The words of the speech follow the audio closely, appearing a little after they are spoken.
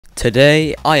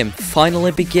Today, I am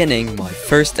finally beginning my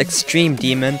first extreme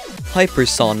demon,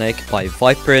 Hypersonic by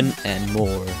Viperin and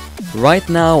more. Right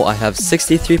now, I have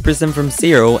 63% from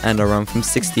 0 and around from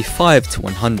 65 to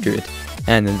 100.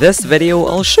 And in this video,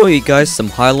 I'll show you guys some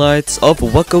highlights of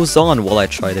what goes on while I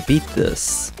try to beat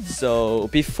this. So,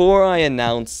 before I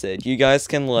announce it, you guys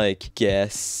can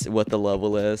guess what the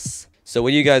level is. So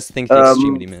what do you guys think the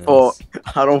extreme demon is? Oh,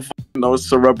 I don't know,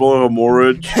 cerebral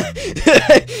hemorrhage.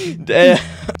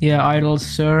 Yeah, idols,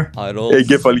 sir. Idols.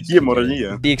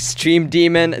 The extreme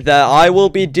demon that I will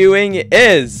be doing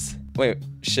is... Wait,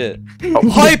 shit.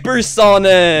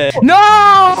 Hypersonic!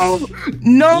 No!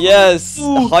 No! Yes,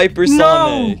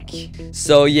 Hypersonic. No!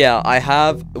 So yeah, I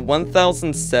have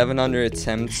 1,700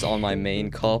 attempts on my main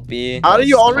copy. How do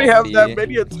you already have that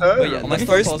many attempts? But yeah, my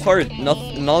first part,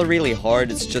 not really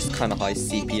hard, it's just kind of high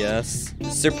CPS.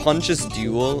 Sir Punch's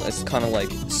duel is kind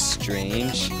of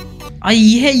strange. I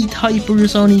hate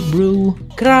Hypersonic, bro.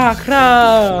 Kra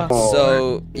kra.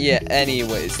 So yeah,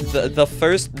 anyways, the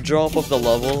first drop of the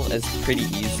level is pretty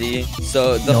easy.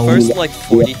 So the first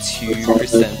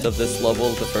 42% of this level,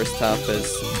 the first half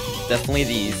is definitely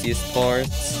the easiest part.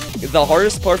 The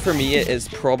hardest part for me is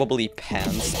probably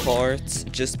Pan's part,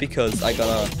 just because I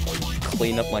gotta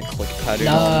clean up my click pattern.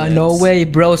 Nah, no way,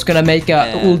 bro's gonna make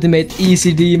a ultimate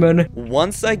easy demon.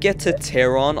 Once I get to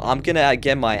Terron, I'm gonna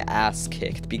get my ass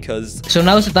kicked because... So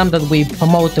now's the time that we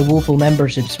promote the Woofle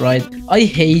memberships, right? I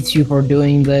hate you for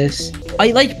doing this.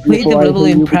 I played the level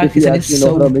in practice and it's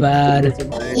so bad.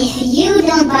 If you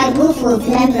don't buy Woofle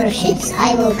memberships,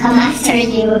 I will come after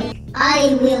you.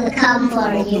 I will come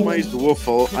for you. Optimized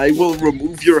Woofle, I will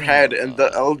remove your head in the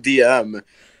LDM.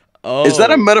 Oh. Is that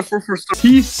a metaphor for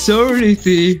He's sorry.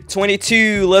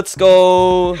 22, let's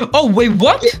go. Oh, wait,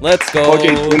 what? Let's go.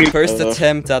 Okay, First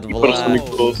attempt at Vlad.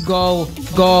 Go.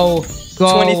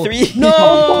 23.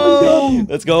 No!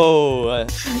 Let's go.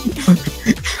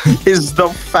 Is the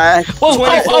fact.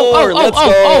 24, let's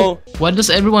go. What does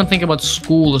everyone think about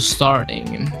school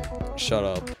starting? Shut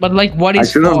up. But what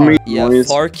is far? Yeah,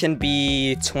 far can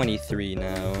be 23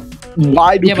 now.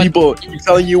 Why do people keep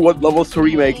telling you what level to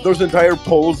remake? There's entire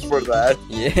polls for that.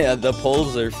 Yeah, the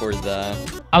polls are for that.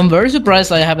 I'm very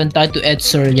surprised I haven't died to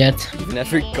Etzer yet. You've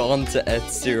never gone to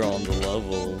Etzer on the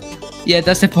level. Yeah,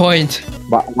 that's the point.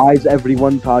 But why is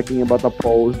everyone talking about the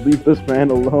polls? Leave this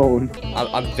man alone.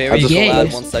 I'm very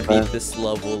glad once I beat this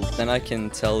level, then I can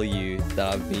tell you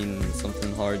that I've been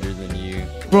something harder than you.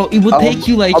 Bro, it would take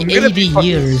you 80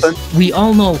 years. We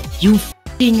all know you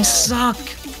f***ing suck.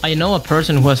 I know a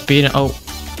person who has beaten. Oh.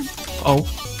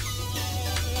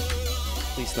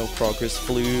 Please no progress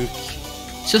fluke.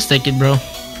 Just take it, bro.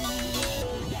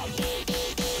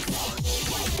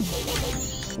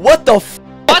 What the f?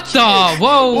 What the?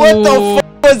 Whoa! What the f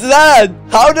was that?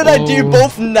 How did I do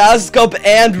both Nazgûl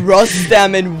and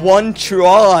Rustam in one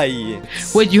try?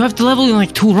 Wait, you have to level in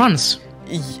 2 runs.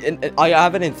 I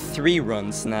have it in 3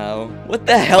 runs now. What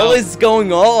the hell is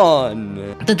going on?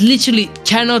 That literally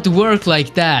cannot work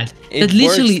like that. It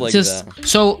literally works like just that.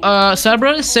 So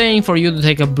Sabra is saying for you to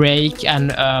take a break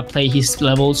and play his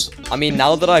levels. I mean,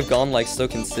 now that I've gone so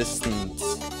consistent,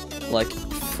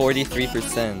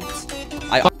 43%.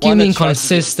 What do you mean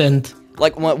consistent?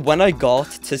 When I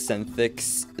got to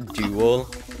Synthic's duel,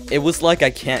 it was I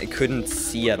couldn't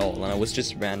see at all, and I was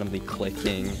just randomly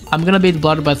clicking. I'm gonna beat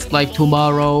Bloodbath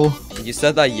tomorrow. You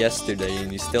said that yesterday,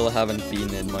 and you still haven't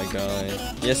beaten it, my guy.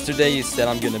 Yesterday you said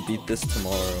I'm gonna beat this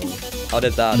tomorrow. How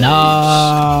did that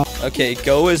age? Okay,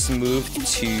 Go is moved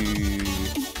to,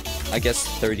 I guess,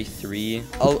 33.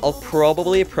 I'll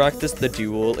probably practice the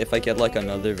duel if I get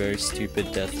another very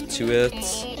stupid death to it.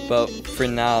 But for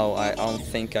now, I don't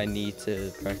think I need to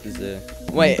practice it.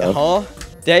 Wait, huh?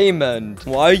 Damon,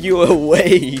 why are you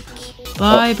awake?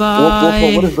 Bye.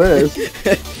 What is this?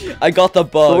 I got the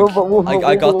bug.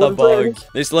 I got the bug.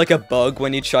 There's a bug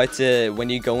when you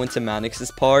go into Manix's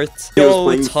part.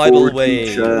 Yo, Tidal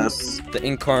Wave. The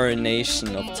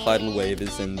incarnation of Tidal Wave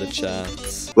is in the chat.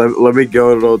 Let me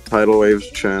go to Tidal Wave's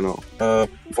channel. 4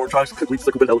 times complete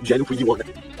cycle with January 1.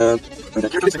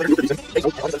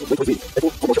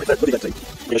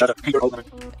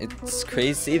 It's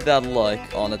crazy that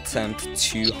on attempt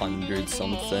 200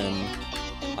 something,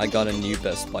 I got a new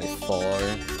best by far.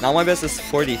 Now my best is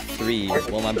 43,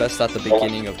 while my best at the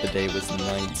beginning of the day was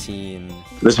 19.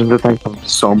 This is the type of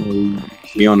summary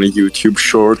me on a YouTube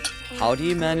short. How do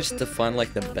you manage to find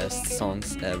the best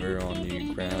songs ever on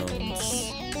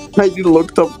Newgrounds? I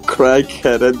looked up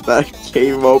Crackhead and that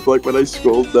came up when I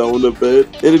scrolled down a bit.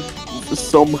 It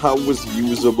somehow was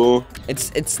usable.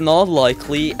 It's not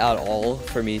likely at all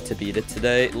for me to beat it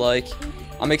today.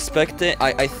 I'm expecting,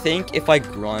 I think if I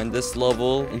grind this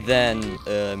level, then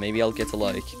maybe I'll get to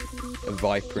like a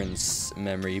Vibrance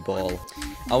memory ball.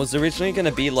 I was originally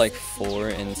gonna be like 4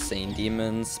 insane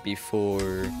demons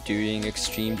before doing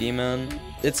extreme demon.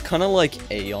 It's kind of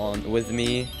like Aeon with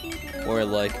me, where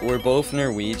like we're both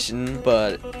Norwegian,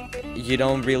 but you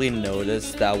don't really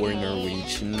notice that we're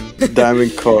Norwegian.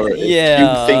 Diamond Core.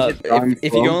 Yeah,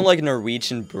 if you go on like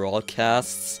Norwegian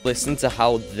broadcasts, listen to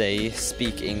how they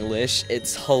speak English,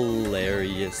 it's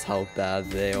hilarious how bad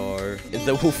they are.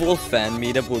 The full fan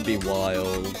meetup would be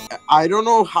wild. I don't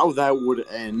know how that would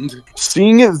end.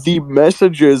 Seeing the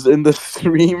messages in the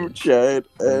stream chat,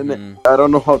 and I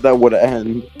don't know how that would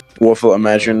end. Waffle,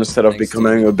 imagine instead of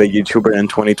becoming a big YouTuber in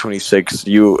 2026,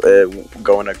 you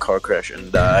go in a car crash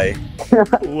and die.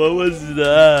 What was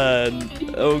that?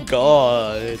 Oh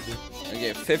god.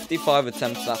 Okay, 55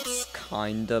 attempts, that's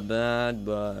kinda bad,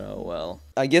 but oh well.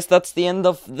 I guess that's the end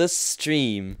of this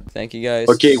stream. Thank you guys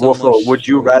Okay, so Waffle, much would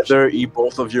you for rather eat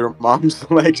both of your mom's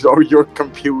legs or your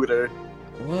computer?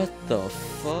 What the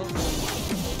fuck?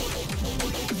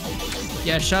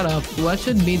 Yeah, shut up. What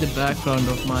should be the background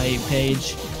of my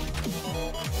page?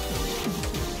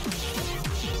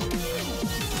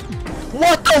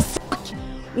 What the fuck?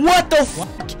 What the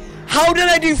fuck? How did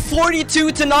I do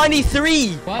 42 to 93?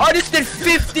 What? I just did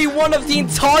 51 of the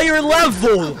entire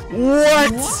level.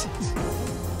 What?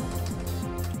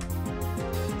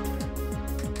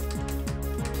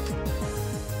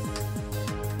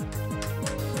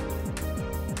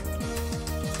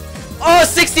 Oh,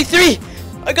 63!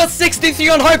 I got 63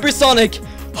 on Hypersonic!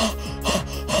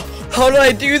 How did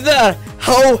I do that?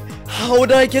 How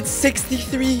did I get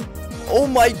 63? Oh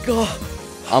my god.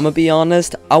 I'ma be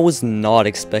honest, I was not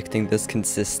expecting this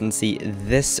consistency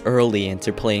this early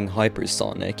into playing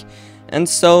Hypersonic. And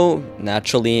so,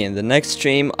 naturally, in the next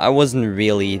stream, I wasn't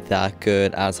really that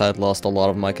good as I had lost a lot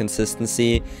of my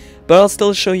consistency. But I'll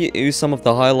still show you some of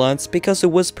the highlights because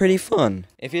it was pretty fun.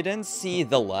 If you didn't see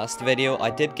the last video,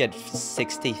 I did get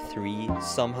 63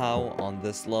 somehow on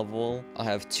this level. I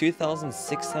have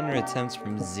 2,600 attempts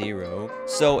from 0.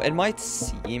 So it might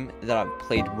seem that I've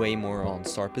played way more on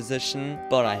start position,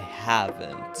 but I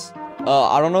haven't.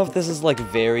 I don't know if this is like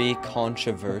very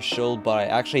controversial, but I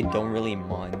actually don't really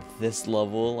mind this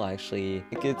level. I actually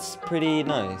think it's pretty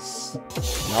nice.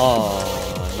 No,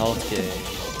 not gay.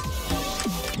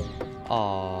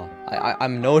 Aw,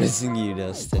 I'm noticing you,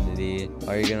 Destiny.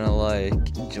 Are you gonna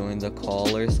like join the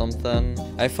call or something?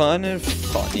 I find it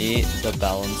funny the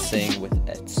balancing with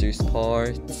Etsu's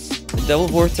parts. The Devil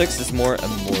Vortex is more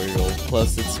immortal,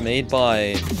 plus it's made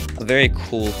by a very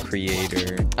cool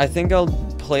creator. I think I'll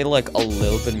play like a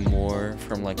little bit more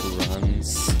from like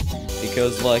runs,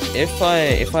 because like if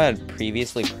I had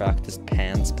previously practiced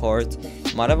Pan's part,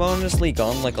 might have honestly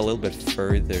gone like a little bit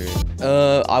further.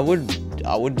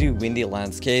 I would do Windy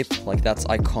Landscape, like that's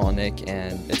iconic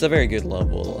and it's a very good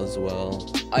level as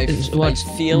well. I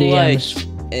feel like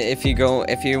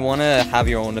if you want to have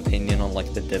your own opinion on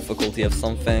like the difficulty of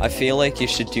something, I feel like you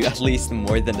should do at least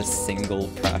more than a single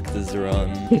practice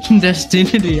run.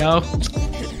 Destiny out.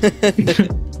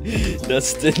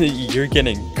 Destiny, you're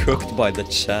getting cooked by the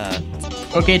chat.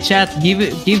 Okay, chat, give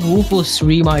Woofle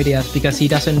stream ideas because he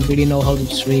doesn't really know how to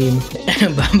stream.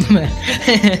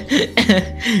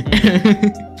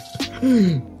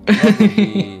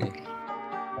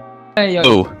 Hey, yo.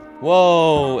 Oh.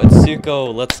 Whoa,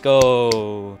 Etsuko, let's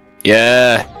go.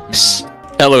 Yes.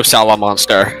 Hello,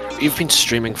 Salamonster. You've been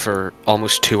streaming for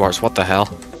almost 2 hours. What the hell?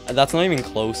 That's not even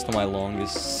close to my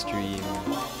longest stream.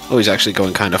 Oh, he's actually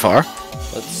going kind of far.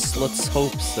 Let's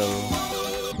hope so.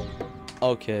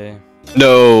 Okay.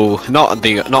 No, not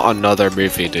another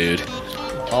movie, dude.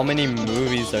 How many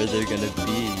movies are there gonna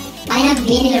be? I have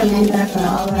been your member for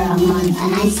over a month,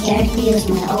 and I'm scared to use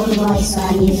my own voice, so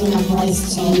I'm using a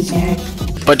voice changer.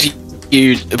 But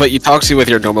you talk to with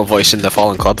your normal voice in the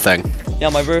Fallen Club thing. Yeah,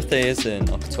 my birthday is in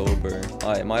October.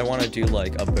 I might want to do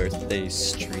like a birthday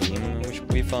stream, which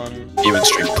would be fun. Viewing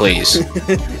stream, please.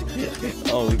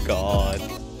 Oh god.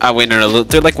 Wait, no,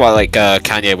 do like what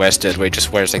Kanye West did, where he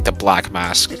just wears like the black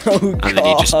mask. Oh and god. Then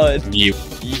he just mute.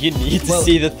 You need to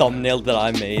see the thumbnail that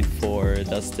I made for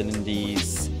Dustin and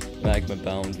D's Magma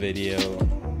Bound video.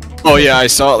 Oh yeah, I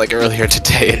saw it like earlier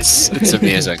today. It's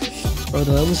amazing. Bro,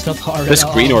 the level's not hard This at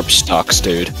all. green orb sucks,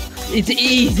 dude. It's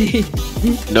easy.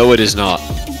 No, it is not.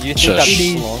 You think that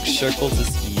Schlong Circles is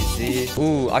easy?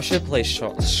 Ooh, I should play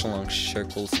Schlong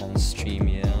Circles on stream,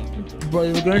 yeah. Bro,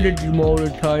 you're gonna get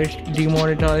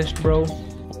demonetized, bro.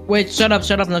 Wait, shut up,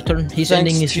 Nocturne. He's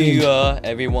ending his stream. Thanks to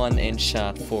everyone in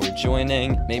chat for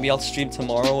joining. Maybe I'll stream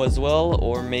tomorrow as well,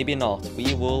 or maybe not.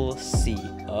 We will see.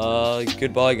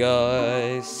 Goodbye,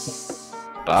 guys.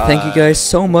 Bye. Thank you guys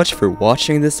so much for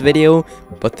watching this video,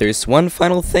 but there's one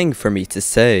final thing for me to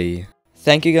say.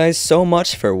 Thank you guys so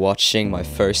much for watching my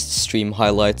first stream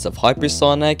highlights of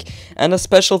Hypersonic, and a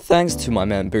special thanks to my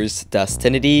members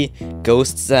Dastinity,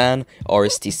 GhostZan,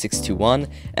 RST621,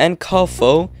 and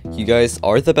Kafo. You guys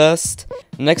are the best.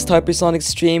 Next Hypersonic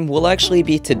stream will actually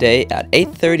be today at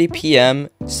 8:30 PM,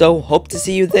 so hope to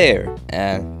see you there.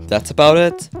 And that's about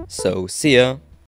it, so see ya.